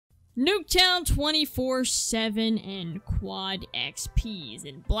Nuketown 24/7 and quad XPs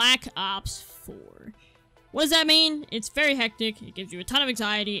in Black Ops 4. What does that mean? It's very hectic, it gives you a ton of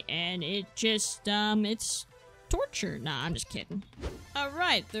anxiety, and it just, it's torture. Nah, I'm just kidding.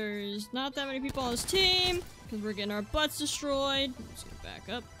 Alright, there's not that many people on this team, because we're getting our butts destroyed. Let's get back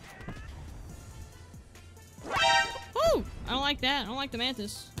up. Oh! I don't like that. I don't like the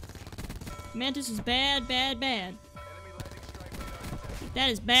Mantis. Mantis is bad, bad, bad. That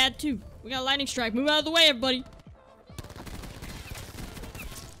is bad too. We got a lightning strike. Move out of the way, everybody.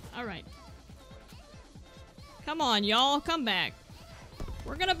 Alright. Come on, y'all. Come back.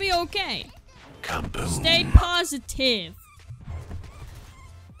 We're gonna be okay. Kaboom. Stay positive.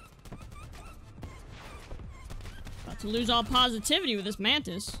 About to lose all positivity with this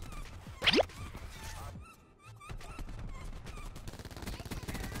Mantis.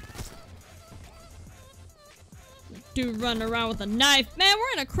 Dude running around with a knife. Man,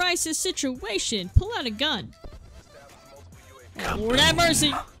 we're in a crisis situation. Pull out a gun. Oh, Lord have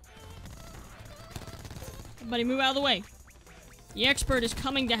mercy. Everybody move out of the way. The expert is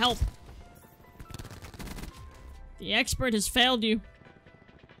coming to help. The expert has failed you.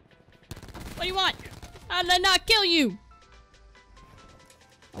 What do you want? How did I not kill you?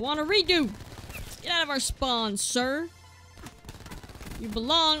 I want a redo. Get out of our spawn, sir. You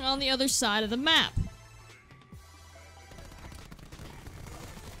belong on the other side of the map.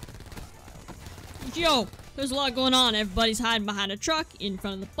 Yo, there's a lot going on. Everybody's hiding behind a truck, in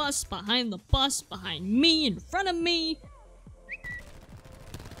front of the bus, behind me, in front of me.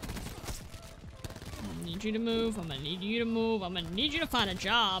 I'm gonna need you to move. I'm gonna need you to move. I'm gonna need you to find a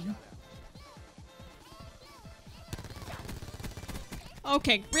job.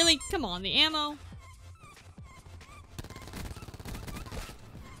 Okay, really? Come on, the ammo.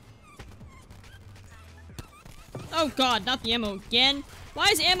 Oh god, not the ammo again. Why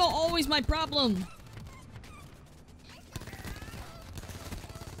is ammo always my problem?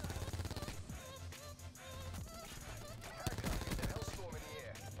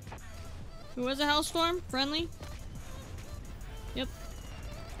 Who was a Hellstorm? Friendly? Yep.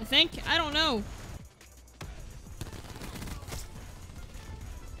 I think? I don't know.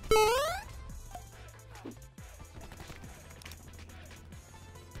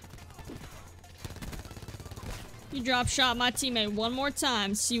 You drop shot my teammate one more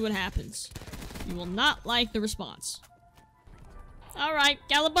time, see what happens. You will not like the response. Alright,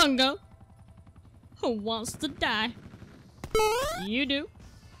 Galabungo. Who wants to die? You do.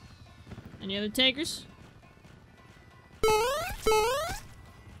 Any other takers? I'll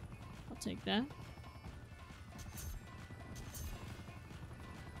take that.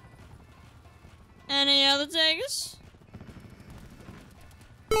 Any other takers?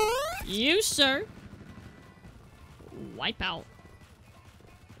 You, sir. Wipe out.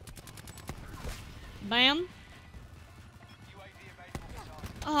 Bam.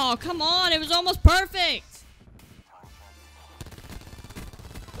 Oh, come on. It was almost perfect.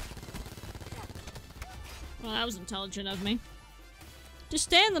 Well, that was intelligent of me. Just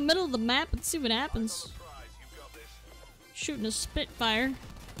stay in the middle of the map and see what happens. Shooting a Spitfire.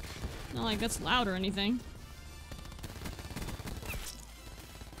 Not like that's loud or anything.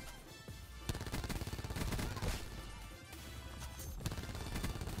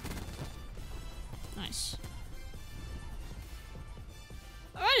 Nice.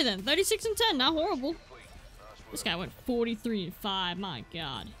 Alrighty then, 36 and 10, not horrible. This guy went 43 and 5, my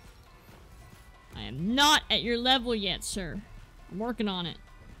god. I am not at your level yet, sir. I'm working on it.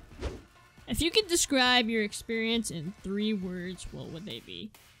 If you could describe your experience in 3 words, what would they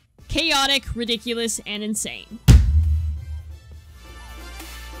be? Chaotic, ridiculous, and insane.